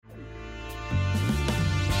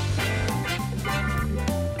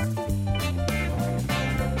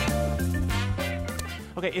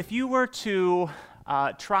Okay, if you were to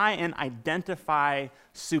try and identify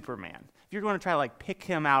Superman, if you're going to try to like pick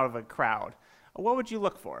him out of a crowd, what would you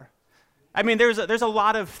look for? I mean, there's a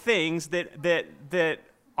lot of things that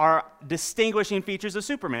are distinguishing features of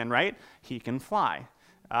Superman, right? He can fly.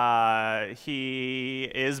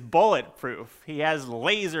 He is bulletproof. He has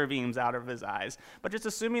laser beams out of his eyes. But just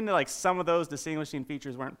assuming that like some of those distinguishing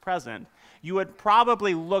features weren't present, you would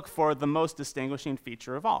probably look for the most distinguishing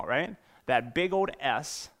feature of all, right? That big old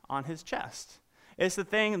S on his chest. It's the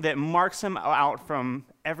thing that marks him out from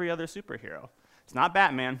every other superhero. It's not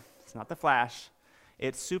Batman. It's not the Flash.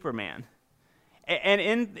 It's Superman. And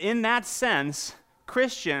in that sense,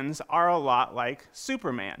 Christians are a lot like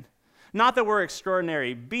Superman. Not that we're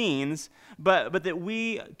extraordinary beings, but that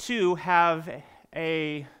we too have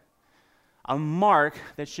a mark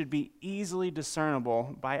that should be easily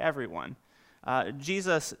discernible by everyone.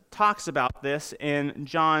 Jesus talks about this in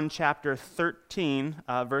John chapter 13,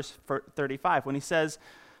 verse 35, when he says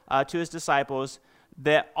to his disciples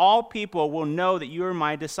that all people will know that you are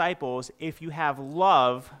my disciples if you have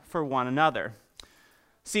love for one another.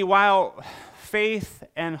 See, while faith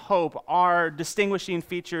and hope are distinguishing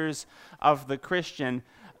features of the Christian,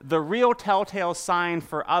 the real telltale sign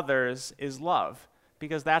for others is love,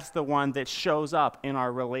 because that's the one that shows up in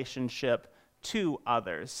our relationship to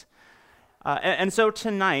others. And so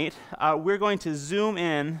tonight, we're going to zoom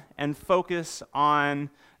in and focus on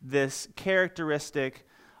this characteristic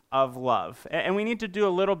of love. And we need to do a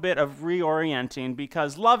little bit of reorienting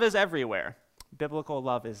because love is everywhere. Biblical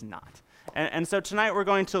love is not. And so tonight we're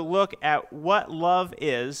going to look at what love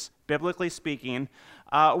is, biblically speaking,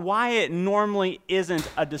 why it normally isn't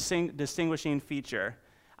a distinguishing feature,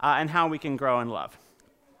 and how we can grow in love.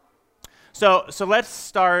 So let's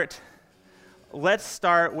start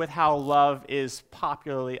with how love is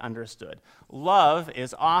popularly understood. Love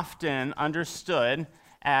is often understood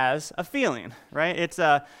as a feeling, right? It's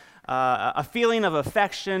a feeling of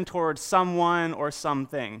affection towards someone or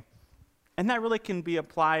something. And that really can be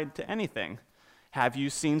applied to anything. Have you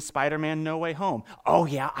seen Spider-Man No Way Home? Oh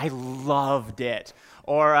yeah, I loved it.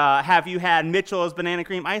 Or have you had Mitchell's banana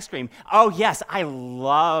cream ice cream? Oh yes, I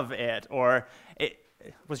love it. Or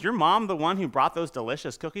was your mom the one who brought those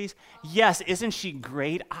delicious cookies? Yes, isn't she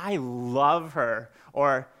great? I love her.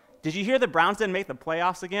 Or did you hear the Browns didn't make the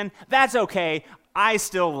playoffs again? That's okay, I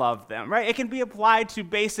still love them, right? It can be applied to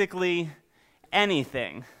basically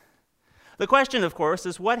anything. The question, of course,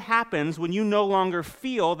 is what happens when you no longer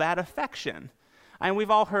feel that affection? And we've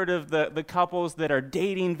all heard of the couples that are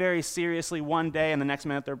dating very seriously one day and the next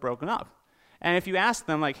minute they're broken up. And if you ask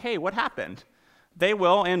them, like, hey, what happened? They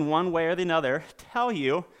will, in one way or the other, tell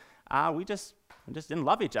you, we just didn't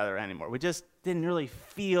love each other anymore. We just didn't really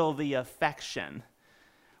feel the affection,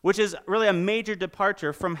 which is really a major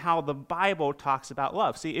departure from how the Bible talks about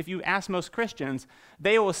love. See, if you ask most Christians,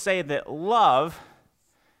 they will say that love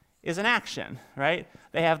is an action, right?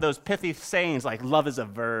 They have those pithy sayings like love is a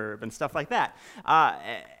verb and stuff like that.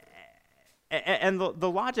 And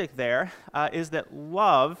the logic there is that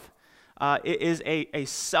love is a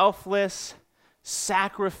selfless,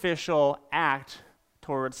 sacrificial act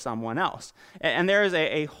towards someone else. And there is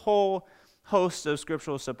a whole host of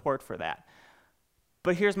scriptural support for that.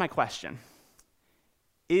 But here's my question.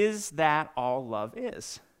 Is that all love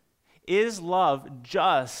is? Is love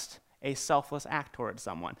just a selfless act towards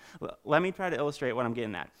someone? Let me try to illustrate what I'm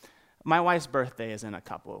getting at. My wife's birthday is in a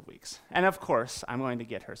couple of weeks. And of course, I'm going to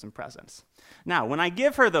get her some presents. Now, when I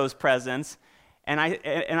give her those presents, and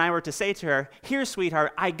I were to say to her, here,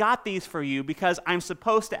 sweetheart, I got these for you because I'm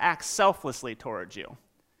supposed to act selflessly towards you,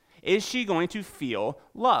 is she going to feel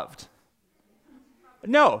loved?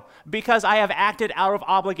 No, because I have acted out of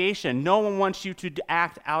obligation. No one wants you to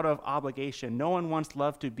act out of obligation. No one wants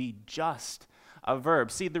love to be just a verb.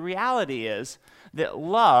 See, the reality is that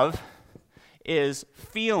love is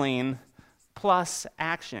feeling plus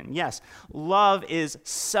action. Yes, love is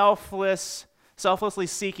selflessly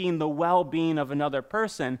seeking the well-being of another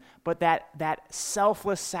person, but that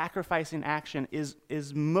selfless sacrificing action is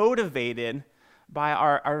motivated by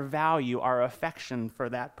our value, our affection for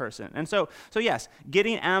that person. And so yes,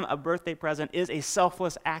 getting Em a birthday present is a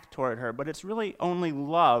selfless act toward her, but it's really only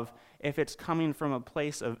love if it's coming from a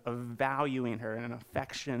place of valuing her and an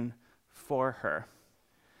affection for her.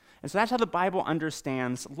 And so that's how the Bible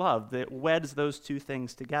understands love, that weds those two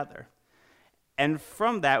things together. And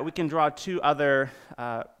from that, we can draw two other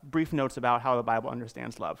brief notes about how the Bible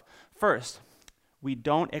understands love. First, we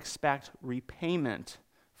don't expect repayment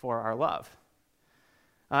for our love.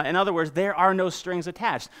 In other words, there are no strings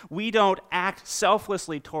attached. We don't act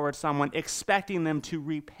selflessly towards someone expecting them to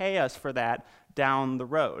repay us for that down the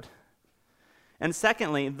road. And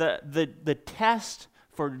secondly, the test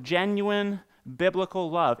for genuine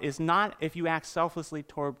biblical love is not if you act selflessly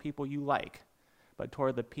toward people you like, but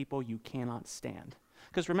toward the people you cannot stand.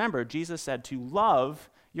 Because remember, Jesus said to love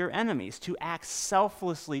your enemies, to act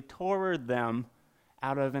selflessly toward them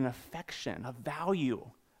out of an affection, a value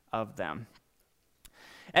of them.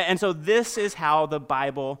 And so this is how the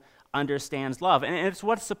Bible understands love. And it's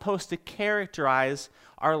what's supposed to characterize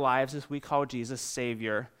our lives as we call Jesus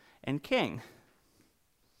Savior and King.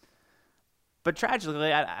 But tragically,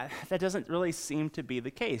 that doesn't really seem to be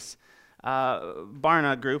the case.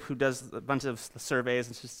 Barna Group, who does a bunch of surveys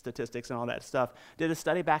and statistics and all that stuff, did a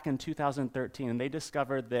study back in 2013, and they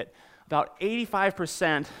discovered that about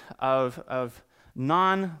 85% of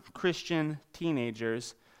non-Christian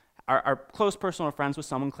teenagers are close personal friends with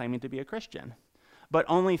someone claiming to be a Christian. But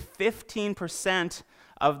only 15%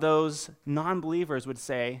 of those non-believers would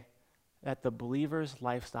say that the believer's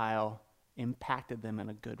lifestyle impacted them in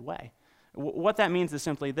a good way. What that means is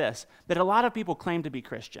simply this, that a lot of people claim to be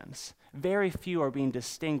Christians. Very few are being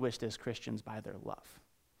distinguished as Christians by their love.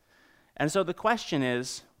 And so the question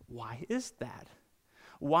is, why is that?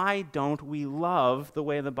 Why don't we love the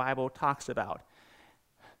way the Bible talks about?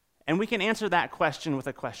 And we can answer that question with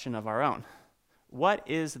a question of our own. What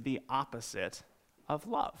is the opposite of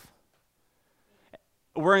love?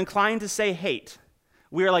 We're inclined to say hate.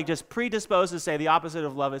 We are just predisposed to say the opposite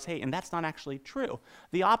of love is hate, and that's not actually true.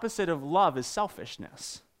 The opposite of love is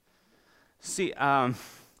selfishness. See, one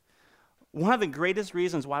of the greatest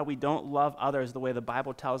reasons why we don't love others the way the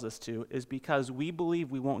Bible tells us to is because we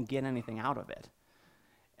believe we won't get anything out of it.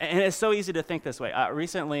 And it's so easy to think this way.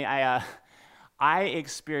 Recently, I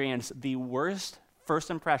experienced the worst first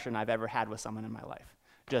impression I've ever had with someone in my life.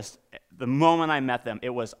 Just the moment I met them, it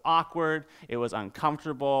was awkward, it was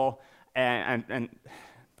uncomfortable, and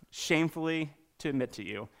shamefully to admit to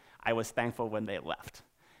you, I was thankful when they left.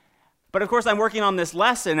 But of course, I'm working on this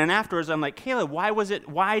lesson, and afterwards I'm like, Caleb,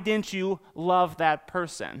 why didn't you love that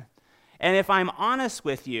person? And if I'm honest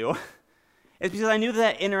with you, it's because I knew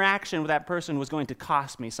that interaction with that person was going to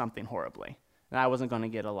cost me something horribly. And I wasn't going to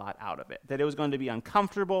get a lot out of it. That it was going to be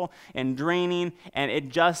uncomfortable and draining, and it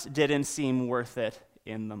just didn't seem worth it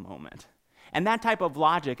in the moment. And that type of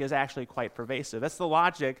logic is actually quite pervasive. That's the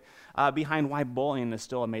logic behind why bullying is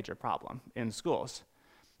still a major problem in schools.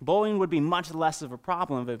 Bullying would be much less of a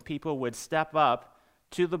problem if people would step up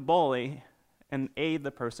to the bully and aid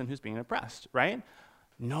the person who's being oppressed, right?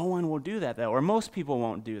 No one will do that, though, or most people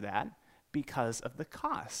won't do that because of the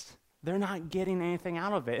cost. They're not getting anything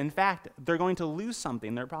out of it. In fact, they're going to lose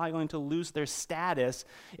something. They're probably going to lose their status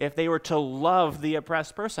if they were to love the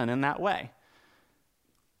oppressed person in that way.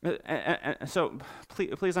 So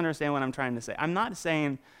please understand what I'm trying to say. I'm not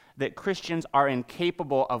saying that Christians are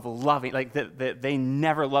incapable of loving, that they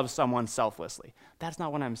never love someone selflessly. That's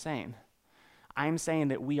not what I'm saying. I'm saying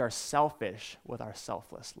that we are selfish with our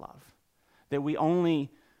selfless love. That we only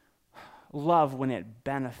love when it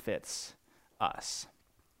benefits us.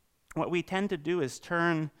 What we tend to do is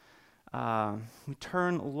turn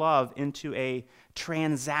love into a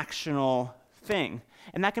transactional thing.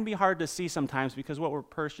 And that can be hard to see sometimes because what we're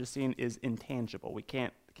purchasing is intangible. We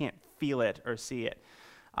can't feel it or see it.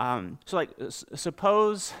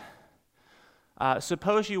 Suppose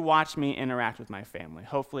you watch me interact with my family.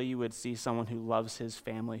 Hopefully you would see someone who loves his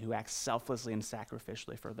family, who acts selflessly and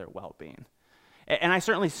sacrificially for their well-being. And I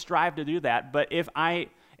certainly strive to do that, but if I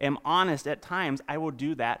am honest, at times I will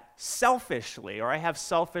do that selfishly, or I have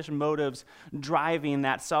selfish motives driving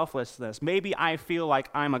that selflessness. Maybe I feel like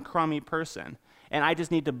I'm a crummy person, and I just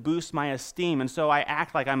need to boost my esteem, and so I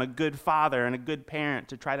act like I'm a good father and a good parent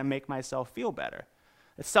to try to make myself feel better.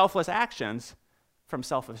 It's selfless actions from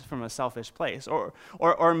a selfish place.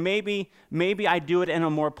 Or maybe I do it in a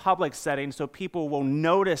more public setting so people will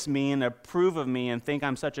notice me and approve of me and think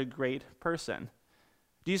I'm such a great person.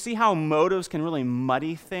 Do you see how motives can really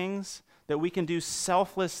muddy things? That we can do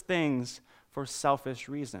selfless things for selfish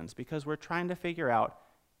reasons because we're trying to figure out,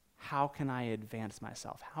 how can I advance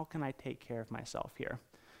myself? How can I take care of myself here?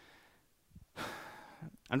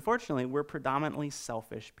 Unfortunately, we're predominantly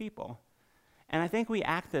selfish people. And I think we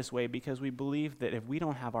act this way because we believe that if we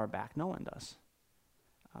don't have our back, no one does.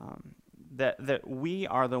 That we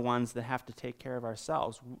are the ones that have to take care of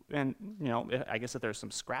ourselves. And, I guess if there's some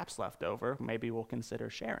scraps left over, maybe we'll consider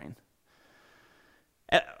sharing.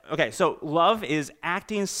 Okay, so love is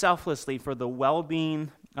acting selflessly for the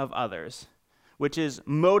well-being of others, which is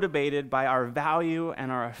motivated by our value and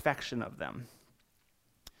our affection of them.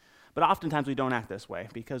 But oftentimes we don't act this way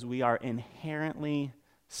because we are inherently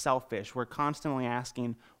selfish. We're constantly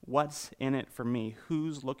asking, what's in it for me?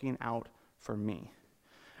 Who's looking out for me?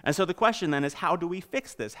 And so the question then is, how do we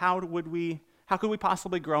fix this? How could we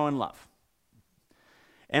possibly grow in love?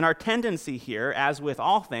 And our tendency here, as with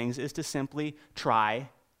all things, is to simply try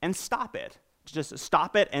and stop it. To just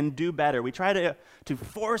stop it and do better. We try to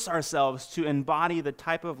force ourselves to embody the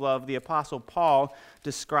type of love the Apostle Paul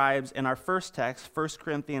describes in our first text, 1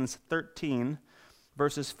 Corinthians 13,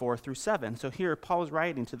 verses 4 through 7. So here Paul is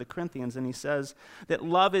writing to the Corinthians, and he says that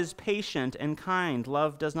love is patient and kind.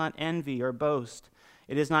 Love does not envy or boast.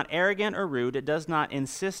 It is not arrogant or rude. It does not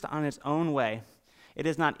insist on its own way. It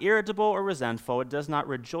is not irritable or resentful. It does not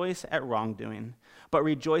rejoice at wrongdoing, but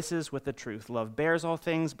rejoices with the truth. Love bears all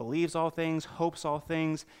things, believes all things, hopes all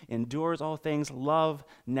things, endures all things. Love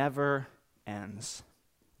never ends.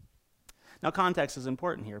 Now, context is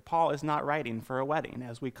important here. Paul is not writing for a wedding,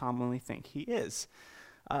 as we commonly think he is.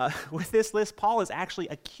 With this list, Paul is actually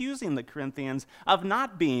accusing the Corinthians of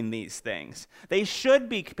not being these things. They should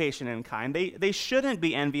be patient and kind. They shouldn't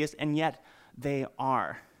be envious, and yet they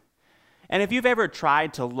are. And if you've ever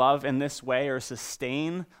tried to love in this way or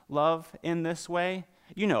sustain love in this way,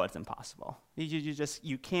 you know it's impossible.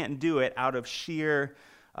 You can't do it out of sheer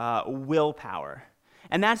willpower.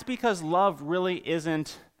 And that's because love really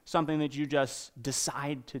isn't something that you just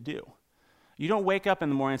decide to do. You don't wake up in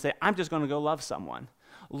the morning and say, I'm just going to go love someone.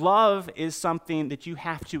 Love is something that you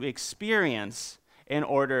have to experience in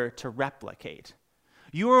order to replicate.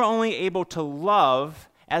 You are only able to love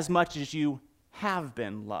as much as you have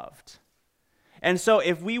been loved. And so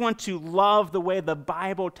if we want to love the way the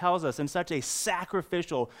Bible tells us in such a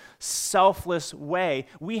sacrificial, selfless way,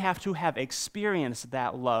 we have to have experienced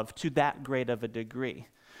that love to that great of a degree,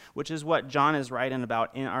 which is what John is writing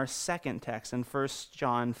about in our second text in 1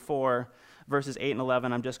 John 4, verses 8 and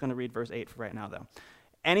 11. I'm just going to read verse 8 for right now, though.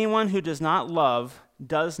 Anyone who does not love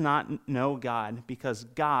does not know God, because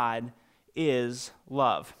God is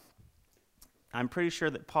love. I'm pretty sure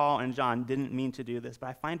that Paul and John didn't mean to do this, but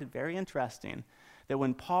I find it very interesting that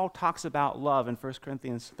when Paul talks about love in 1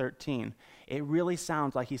 Corinthians 13, it really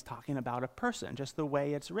sounds like he's talking about a person, just the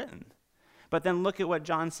way it's written. But then look at what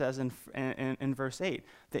John says in verse 8,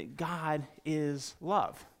 that God is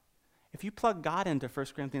love. If you plug God into 1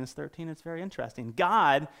 Corinthians 13, it's very interesting.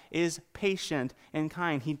 God is patient and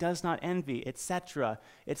kind. He does not envy, etc.,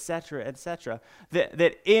 etc., etc.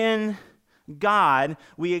 That in God,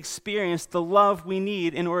 we experience the love we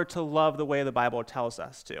need in order to love the way the Bible tells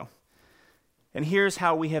us to. And here's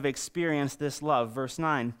how we have experienced this love. Verse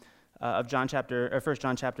 9 of 1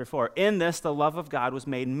 John chapter 4. In this, the love of God was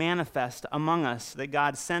made manifest among us, that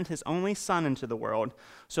God sent his only Son into the world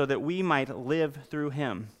so that we might live through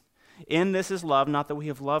him. In this is love, not that we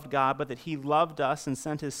have loved God, but that he loved us and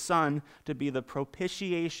sent his Son to be the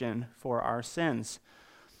propitiation for our sins.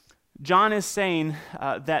 John is saying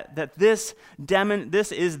that this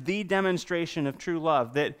is the demonstration of true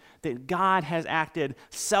love, that God has acted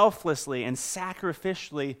selflessly and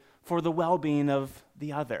sacrificially for the well-being of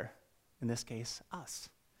the other, in this case, us.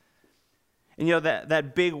 And you know,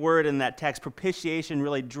 that big word in that text, propitiation,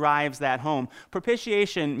 really drives that home.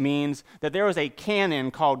 Propitiation means that there was a cannon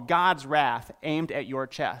called God's wrath aimed at your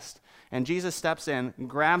chest. And Jesus steps in,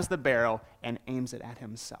 grabs the barrel, and aims it at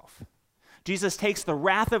himself. Jesus takes the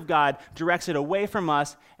wrath of God, directs it away from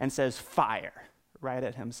us, and says, fire, right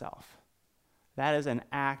at himself. That is an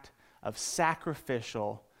act of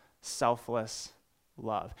sacrificial, selfless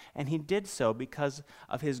love. And he did so because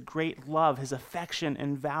of his great love, his affection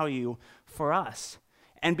and value for us.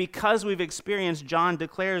 And because we've experienced, John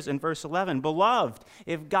declares in verse 11, beloved,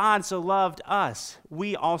 if God so loved us,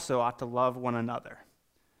 we also ought to love one another.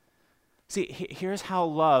 See, here's how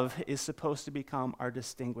love is supposed to become our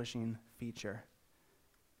distinguishing feature.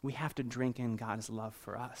 We have to drink in God's love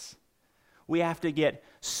for us. We have to get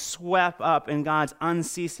swept up in God's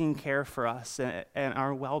unceasing care for us and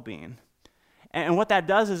our well-being. And what that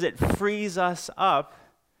does is it frees us up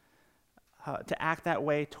to act that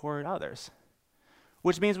way toward others,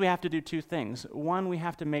 which means we have to do two things. One, we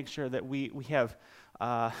have to make sure that we have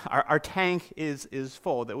our tank is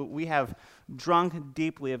full, that we have drunk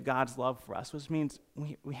deeply of God's love for us, which means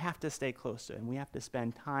we have to stay close to him. We have to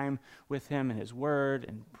spend time with him in his word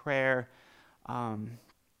and prayer.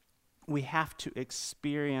 We have to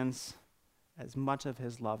experience as much of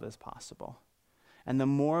his love as possible. And the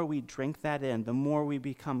more we drink that in, the more we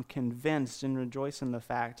become convinced and rejoice in the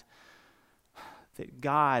fact that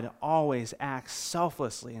God always acts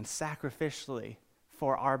selflessly and sacrificially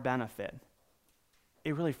for our benefit.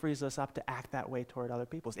 It really frees us up to act that way toward other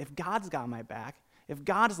people. If God's got my back, if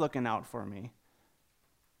God's looking out for me,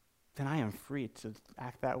 then I am free to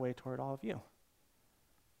act that way toward all of you.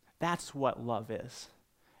 That's what love is.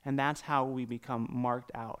 And that's how we become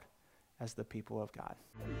marked out as the people of God.